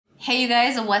Hey you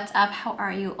guys, what's up? How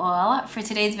are you all? For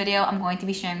today's video, I'm going to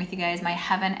be sharing with you guys my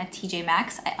heaven at TJ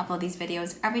Maxx. I upload these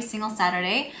videos every single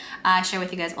Saturday. I share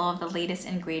with you guys all of the latest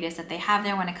and greatest that they have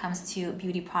there when it comes to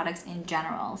beauty products in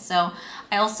general. So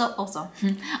I also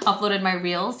uploaded my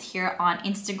reels here on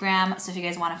Instagram. So if you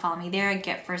guys want to follow me there,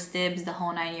 get first dibs, the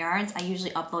whole 9 yards. I usually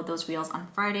upload those reels on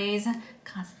Fridays.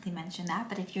 Constantly mention that,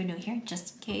 but if you're new here,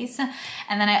 just in case.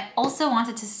 And then I also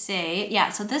wanted to say, yeah,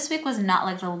 so this week was not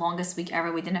like the longest week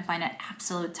ever. We didn't find an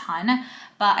absolute ton,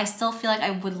 but I still feel like I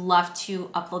would love to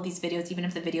upload these videos, even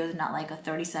if the video is not like a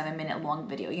 37-minute long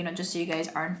video, you know, just so you guys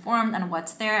are informed on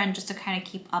what's there and just to kind of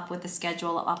keep up with the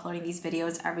schedule of uploading these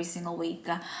videos every single week.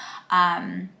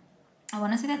 I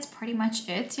want to say that's pretty much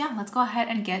it. Yeah, let's go ahead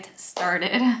and get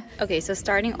started. Okay, so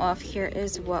starting off, here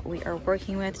is what we are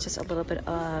working with. Just a little bit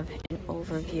of an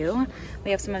overview.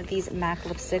 We have some of these MAC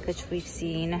lipstick, which we've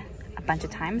seen a bunch of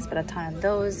times, but a ton of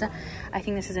those. I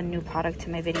think this is a new product to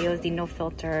my videos, the No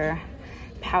Filter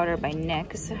Powder by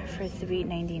NYX for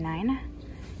 $3.99.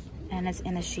 And it's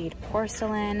in the shade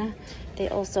Porcelain. They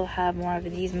also have more of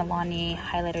these Milani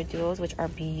highlighter duos, which are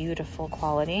beautiful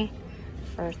quality,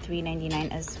 for $3.99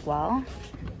 as well.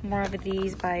 More of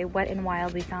these by Wet n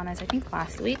Wild. We found this I think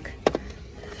last week.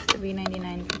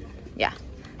 $3.99. Yeah,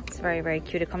 it's very, very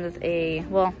cute. It comes with a,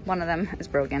 well, one of them is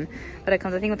broken, but it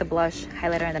comes I think with a blush,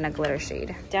 highlighter, and then a glitter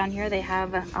shade. Down here they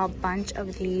have a bunch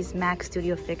of these MAC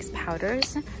Studio Fix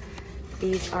powders.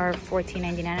 These are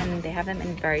 $14.99 and they have them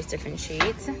in various different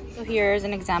shades. So here's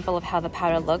an example of how the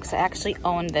powder looks. I actually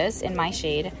own this in my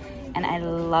shade and I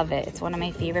love it. It's one of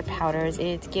my favorite powders.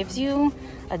 It gives you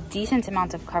a decent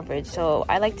amount of coverage. So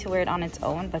I like to wear it on its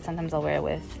own, but sometimes I'll wear it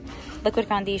with liquid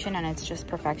foundation and it's just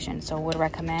perfection. So would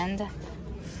recommend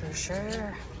for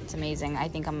sure. It's amazing. I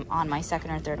think I'm on my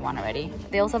second or third one already.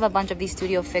 They also have a bunch of these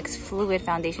Studio Fix fluid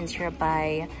foundations here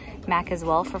by MAC as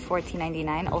well for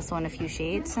 $14.99, also in a few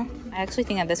shades. I actually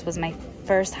think that this was my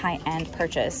first high-end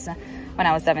purchase when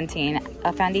I was 17.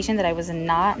 A foundation that I was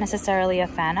not necessarily a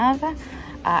fan of.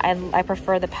 I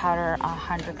prefer the powder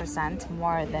 100%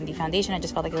 more than the foundation. I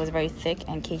just felt like it was very thick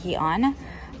and cakey on,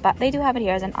 but they do have it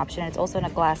here as an option. It's also in a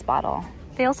glass bottle.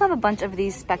 They also have a bunch of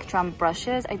these Spectrum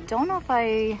brushes. I don't know if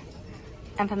I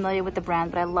am familiar with the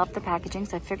brand, but I love the packaging,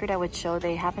 so I figured I would show.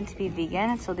 They happen to be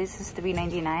vegan, so this is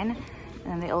 $3.99,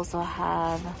 and they also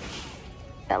have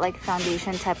that like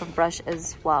foundation type of brush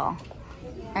as well,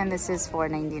 and this is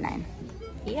 $4.99.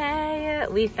 Yay!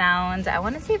 We found, I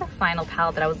want to say, the final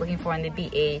palette that I was looking for in the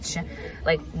BH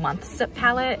like months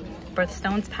palette,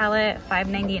 Birthstones palette,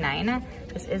 $5.99.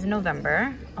 This is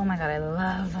November. Oh my god, I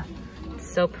love, it's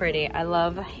so pretty. I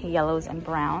love yellows and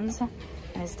browns, and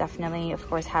it's definitely, of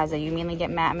course, has a, you mainly get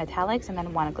matte metallics and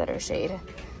then one glitter shade.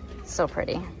 So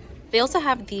pretty. They also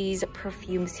have these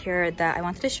perfumes here that I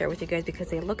wanted to share with you guys because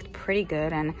they looked pretty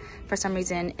good, and for some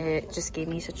reason it just gave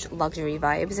me such luxury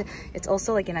vibes. It's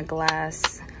also like in a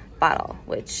glass bottle,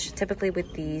 which typically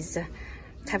with these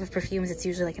type of perfumes it's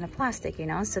usually like in a plastic, you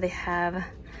know. So they have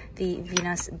the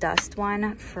Venus Dust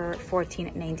one for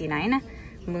 $14.99,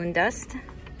 Moon Dust,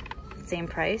 same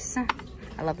price.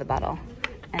 I love the bottle.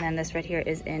 And then this right here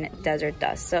is in Desert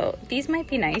Dust. So these might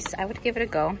be nice. I would give it a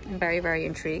go. I'm very, very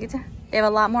intrigued. They have a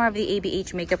lot more of the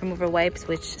ABH makeup remover wipes,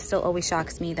 which still always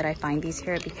shocks me that I find these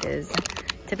here because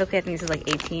typically I think this is like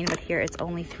 $18, but here it's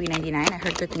only $3.99. I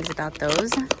heard good things about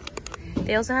those.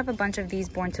 They also have a bunch of these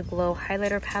Born to Glow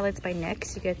highlighter palettes by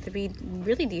NYX. You get 3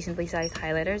 really decently sized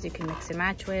highlighters you can mix and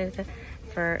match with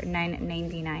for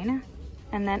 $9.99.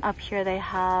 And then up here they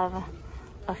have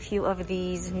a few of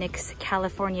these NYX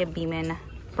California Beamin'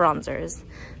 bronzers.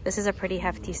 This is a pretty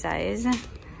hefty size,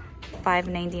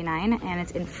 $5.99, and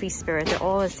it's in Free Spirit. They're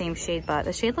all the same shade, but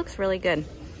the shade looks really good.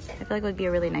 I feel like it would be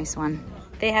a really nice one.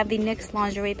 They have the NYX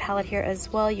lingerie palette here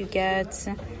as well. You get,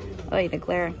 oh, the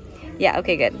glare. Yeah,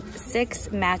 okay, good.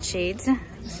 6 matte shades,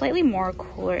 slightly more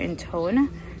cooler in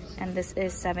tone, and this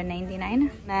is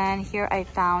 $7.99. And here I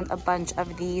found a bunch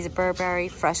of these Burberry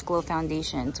Fresh Glow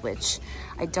foundations, which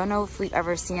I don't know if we've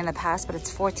ever seen in the past, but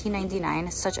it's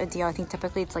 $14.99. Such a deal. I think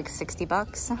typically it's like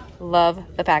 $60. Love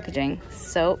the packaging.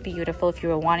 So beautiful. If you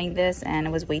were wanting this and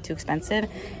it was way too expensive,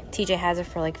 TJ has it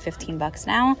for like $15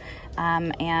 now.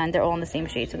 And they're all in the same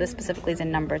shade. So this specifically is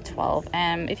in number 12.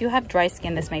 And if you have dry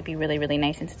skin, this might be really, really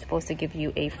nice since it's supposed to give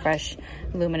you a fresh,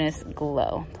 luminous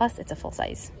glow. Plus, it's a full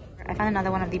size. I found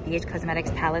another one of the BH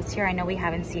Cosmetics palettes here. I know we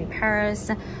haven't seen Paris,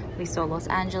 we saw Los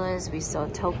Angeles, we saw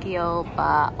Tokyo,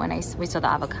 but we saw the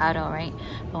avocado, right?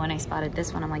 But when I spotted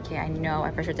this one, I'm like, yeah, I know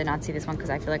I for sure did not see this one because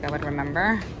I feel like I would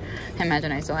remember.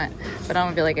 Imagine I saw it, but I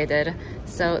don't feel like I did.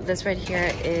 So this right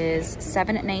here is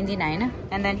 $7.99,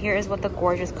 and then here is what the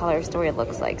gorgeous color story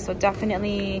looks like. So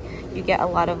definitely you get a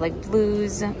lot of like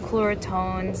blues, cooler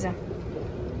tones,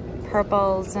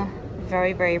 purples,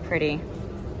 very, very pretty.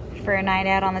 For a night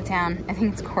out on the town, I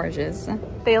think it's gorgeous.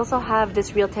 They also have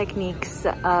this Real Techniques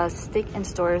stick and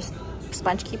store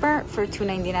sponge keeper for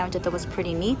 $2.99, which I thought was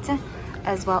pretty neat,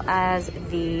 as well as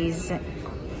these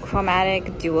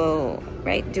chromatic duo,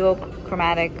 right? Duo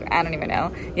chromatic, I don't even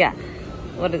know. Yeah,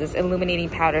 what is this? Illuminating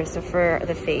powder. So for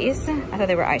the face, I thought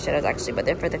they were eyeshadows actually, but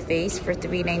they're for the face for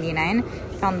 $3.99.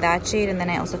 Found that shade, and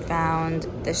then I also found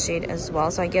this shade as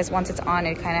well. So I guess once it's on,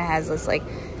 it kind of has this like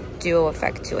duo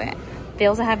effect to it. They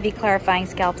also have the clarifying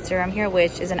scalp serum here,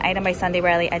 which is an item by Sunday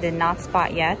Riley I did not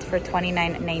spot yet, for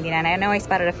 $29.99. I know I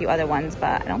spotted a few other ones,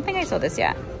 but I don't think I saw this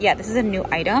yet. Yeah, this is a new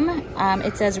item.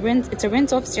 It says it's a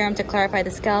rinse-off serum to clarify the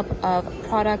scalp of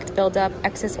product buildup,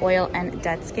 excess oil, and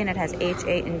dead skin. It has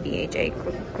HA and BHA.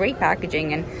 Great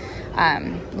packaging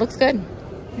and looks good.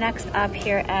 Next up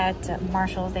here at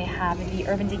Marshall's, they have the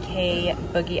Urban Decay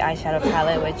Boogie Eyeshadow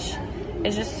Palette, which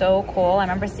is just so cool. I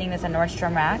remember seeing this at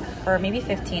Nordstrom Rack for maybe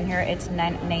 $15. Here it's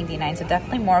 $9.99, so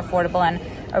definitely more affordable. And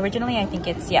originally I think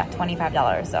it's, yeah,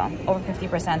 $25, so over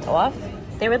 50% off.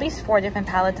 They released 4 different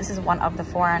palettes. This is one of the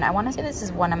 4, and I want to say this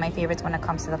is one of my favorites when it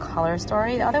comes to the color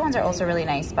story. The other ones are also really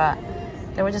nice, but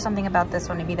there was just something about this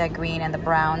one, maybe that green and the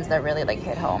browns, that really like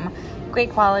hit home.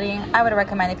 Great quality. I would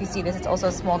recommend if you see this. It's also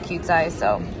a small, cute size,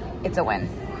 so it's a win.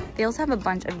 They also have a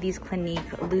bunch of these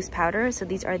Clinique loose powders. So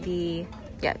these are the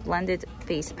blended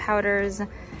face powders.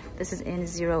 This is in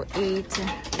 08,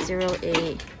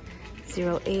 08,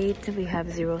 08. We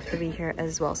have 03 here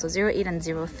as well. So 08 and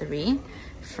 03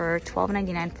 for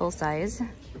 $12.99 full size.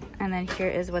 And then here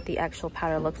is what the actual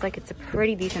powder looks like. It's a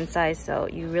pretty decent size, so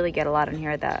you really get a lot in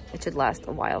here that it should last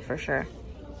a while for sure.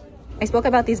 I spoke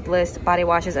about these Bliss body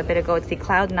washes a bit ago. It's the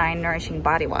Cloud 9 Nourishing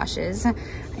Body Washes. I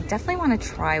definitely want to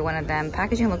try one of them.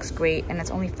 Packaging looks great, and it's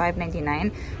only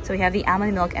 $5.99. So we have the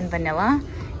almond milk and vanilla,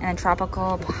 and then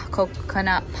tropical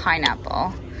coconut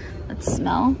pineapple. Let's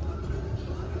smell.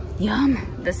 Yum.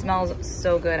 This smells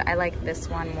so good. I like this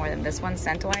one more than this one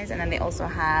scent-wise. And then they also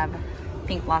have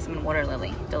pink blossom and water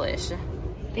lily. Delish.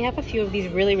 They have a few of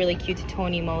these really, really cute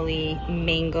Tony Moly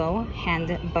mango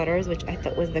hand butters, which I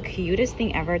thought was the cutest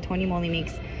thing ever. Tony Moly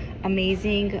makes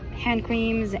amazing hand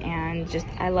creams, and just,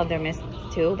 I love their mists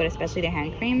too, but especially their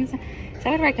hand creams. So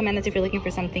I would recommend this if you're looking for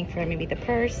something for maybe the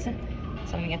purse,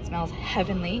 something that smells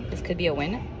heavenly. This could be a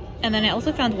win. And then I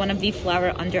also found one of the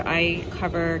Flower Under Eye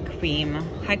Cover Cream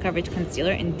High Coverage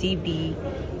Concealer in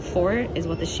DB4 is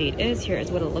what the shade is. Here is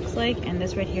what it looks like, and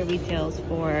this right here retails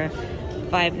for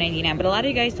 $5.99, but a lot of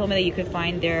you guys told me that you could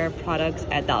find their products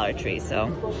at Dollar Tree,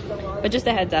 so, but just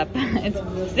a heads up, it's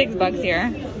 $6 here.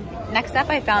 Next up,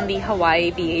 I found the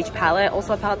Hawaii BH palette,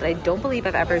 also a palette that I don't believe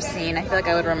I've ever seen. I feel like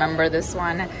I would remember this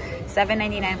one.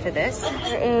 $7.99 for this.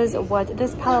 Here is what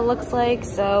this palette looks like.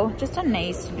 So just a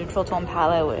nice neutral tone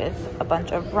palette with a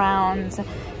bunch of browns,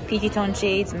 peachy tone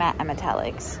shades, matte and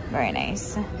metallics. Very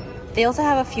nice. They also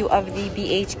have a few of the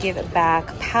BH Give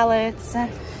Back palettes.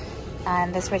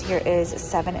 And this right here is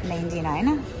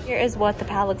 $7.99. Here is what the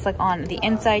palette looks like on the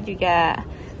inside. You get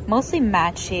mostly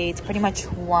matte shades, pretty much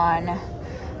one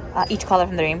each color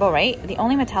from the rainbow, right? The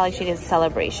only metallic shade is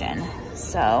Celebration.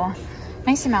 So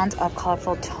nice amount of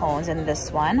colorful tones in this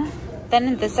one. Then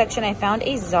in this section, I found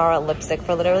a Zara lipstick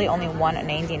for literally only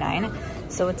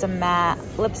 $1.99. So it's a matte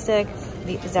lipstick,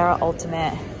 the Zara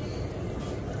Ultimate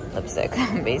lipstick,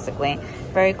 basically.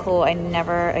 Very cool. I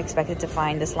never expected to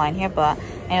find this line here, but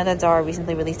I know that Zara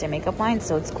recently released a makeup line,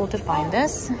 so it's cool to find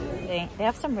this. They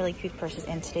have some really cute purses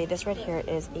in today. This right here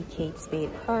is a Kate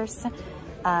Spade purse,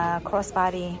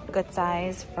 crossbody, good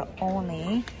size, for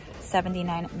only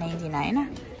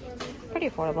 $79.99. Pretty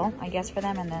affordable, I guess, for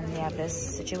them. And then they have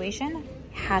this situation.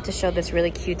 Had to show this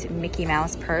really cute Mickey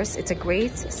Mouse purse. It's a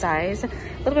great size, a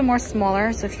little bit more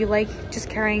smaller, so if you like just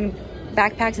carrying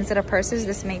backpacks instead of purses,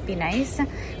 this might be nice.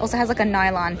 Also has like a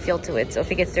nylon feel to it, so if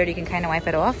it gets dirty you can kind of wipe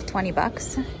it off.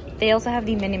 $20. They also have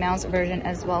the Minnie Mouse version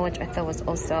as well, which I thought was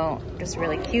also just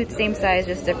really cute. Same size,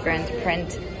 just different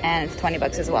print, and it's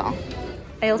 $20 as well.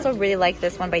 I also really like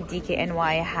this one by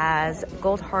DKNY. It has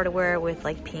gold hardware with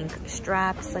like pink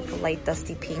straps, like a light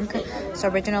dusty pink. So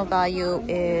original value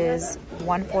is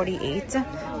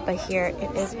 $148, but here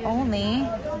it is only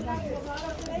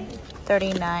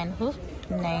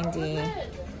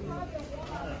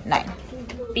 $39.99.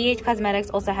 BH Cosmetics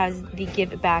also has the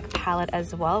Give Back palette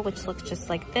as well, which looks just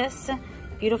like this.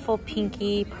 Beautiful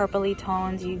pinky, purpley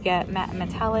tones. You get matte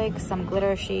metallic, some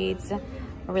glitter shades, a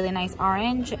really nice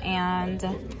orange, and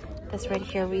this right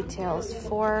here retails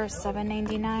for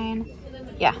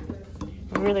 $7.99. Yeah,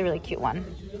 really, really cute one.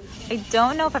 I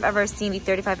don't know if I've ever seen the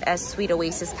 35S Sweet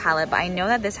Oasis palette, but I know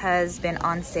that this has been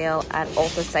on sale at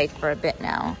Ulta site for a bit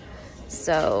now.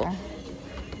 So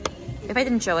if I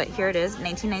didn't show it, here it is,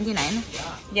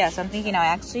 $19.99. Yeah, so I'm thinking now, I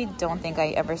actually don't think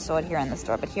I ever saw it here in the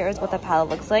store, but here is what the palette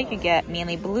looks like. You get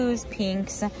mainly blues,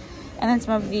 pinks, and then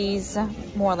some of these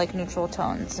more like neutral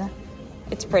tones.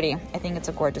 It's pretty. I think it's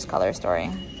a gorgeous color story.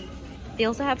 They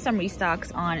also have some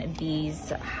restocks on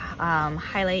these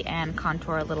highlight and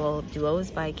contour little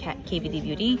duos by KVD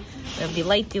Beauty. We have the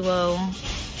light duo,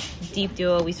 deep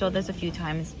duo. We saw this a few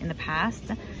times in the past.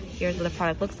 Here's what the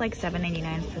product looks like,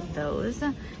 $7.99 for those.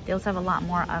 They also have a lot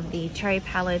more of the cherry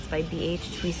palettes by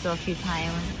BH, which we saw a few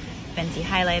times, Fenty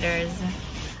highlighters.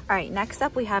 All right, next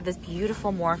up we have this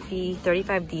beautiful Morphe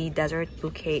 35D Desert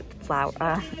Bouquet flower,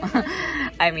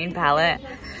 palette.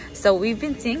 So we've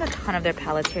been seeing a ton of their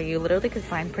palettes here. You literally could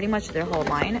find pretty much their whole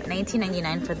line.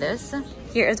 $19.99 for this.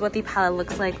 Here is what the palette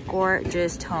looks like.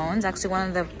 Gorgeous tones. Actually one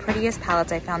of the prettiest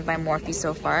palettes I found by Morphe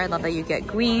so far. I love that you get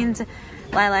greens,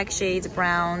 lilac shades,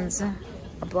 browns,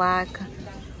 a black.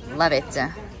 Love it.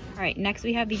 All right, next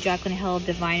we have the Jaclyn Hill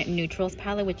Divine Neutrals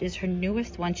palette, which is her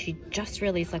newest one. She just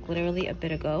released like literally a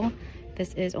bit ago.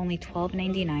 This is only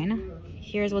 $12.99.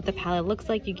 Here's what the palette looks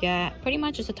like. You get pretty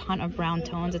much just a ton of brown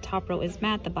tones. The top row is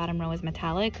matte, the bottom row is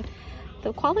metallic.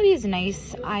 The quality is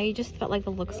nice. I just felt like the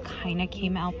looks kind of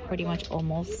came out pretty much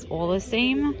almost all the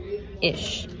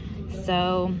same-ish.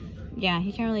 So yeah,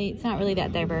 you can't really, it's not really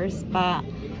that diverse, but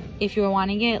if you were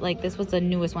wanting it, like this was the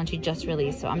newest one she just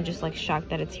released. So I'm just like shocked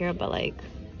that it's here, but like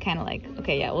kind of like,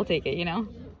 okay, yeah, we'll take it, you know?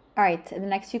 All right, the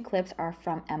next few clips are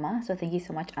from Emma. So thank you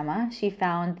so much, Emma. She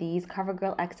found these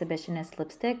CoverGirl Exhibitionist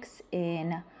lipsticks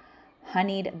in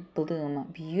Honeyed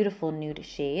Bloom, beautiful nude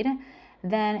shade.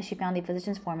 Then she found the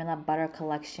Physicians Formula Butter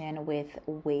Collection with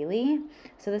Whaley.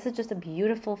 So this is just a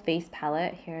beautiful face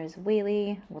palette. Here's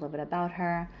Whaley, a little bit about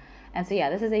her. And so yeah,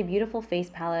 this is a beautiful face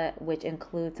palette which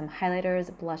includes some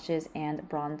highlighters, blushes, and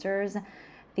bronzers.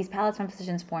 These palettes from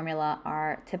Physicians Formula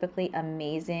are typically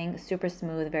amazing, super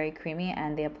smooth, very creamy,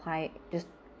 and they apply just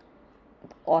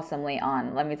awesomely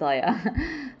on, let me tell you.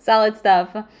 Solid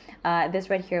stuff. This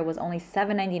right here was only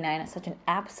 $7.99, such an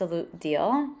absolute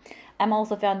deal. Emma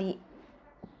also found the,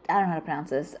 I don't know how to pronounce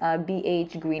this,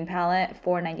 BH Green palette,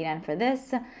 $4.99 for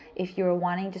this. If you were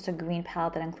wanting just a green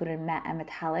palette that included matte and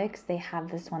metallics, they have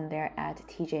this one there at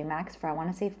TJ Maxx for, I want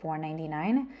to say,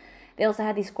 $4.99. They also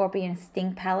had the Scorpion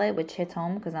Stink palette, which hits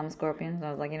home because I'm a Scorpion, so I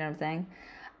was like, you know what I'm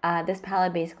saying? This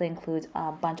palette basically includes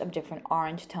a bunch of different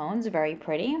orange tones, very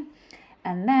pretty.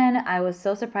 And then I was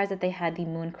so surprised that they had the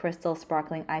Moon Crystal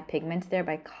Sparkling Eye Pigments there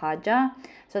by Kaja.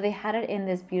 So they had it in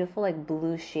this beautiful like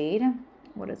blue shade.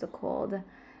 What is it called?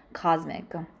 Cosmic,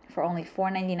 for only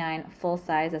 $4.99 full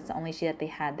size. That's the only shade that they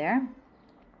had there.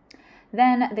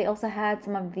 Then they also had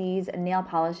some of these nail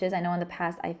polishes. I know in the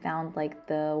past I found like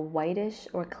the whitish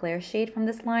or clear shade from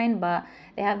this line, but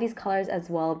they have these colors as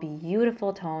well.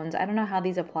 Beautiful tones. I don't know how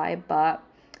these apply, but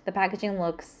the packaging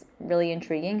looks really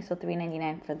intriguing. So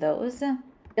 $3.99 for those.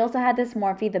 They also had this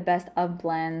Morphe The Best of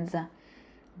Blends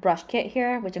brush kit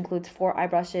here, which includes 4 eye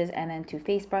brushes and then 2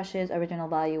 face brushes. Original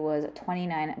value was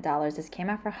 $29. This came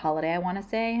out for holiday, I want to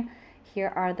say.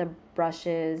 Here are the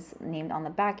brushes named on the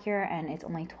back here, and it's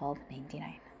only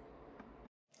 $12.99.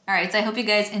 All right, so I hope you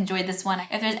guys enjoyed this one.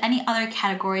 If there's any other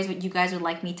categories that you guys would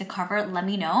like me to cover, let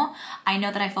me know. I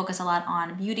know that I focus a lot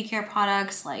on beauty care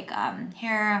products like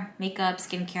hair, makeup,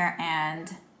 skincare,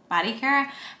 and body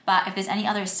care. But if there's any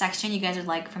other section you guys would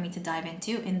like for me to dive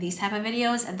into in these type of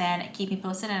videos, then keep me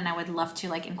posted and I would love to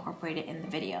like incorporate it in the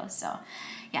video. So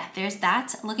yeah, there's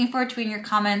that. Looking forward to reading your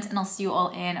comments, and I'll see you all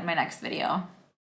in my next video.